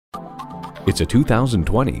It's a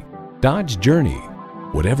 2020 Dodge Journey.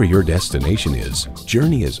 Whatever your destination is,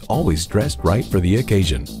 Journey is always dressed right for the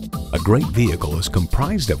occasion. A great vehicle is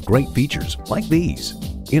comprised of great features like these: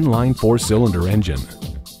 inline 4-cylinder engine,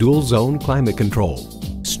 dual zone climate control,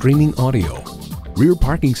 streaming audio, rear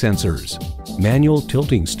parking sensors, manual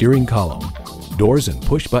tilting steering column, doors and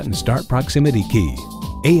push-button start proximity key,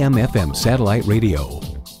 AM/FM satellite radio,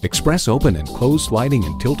 express open and closed sliding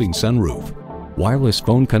and tilting sunroof, wireless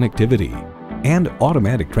phone connectivity, and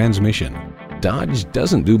automatic transmission. Dodge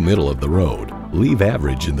doesn't do middle of the road. Leave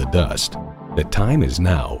average in the dust. The time is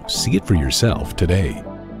now. See it for yourself today.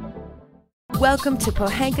 Welcome to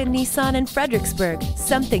Pohanka Nissan in Fredericksburg.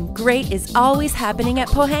 Something great is always happening at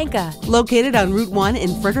Pohanka. Located on Route 1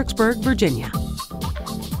 in Fredericksburg, Virginia.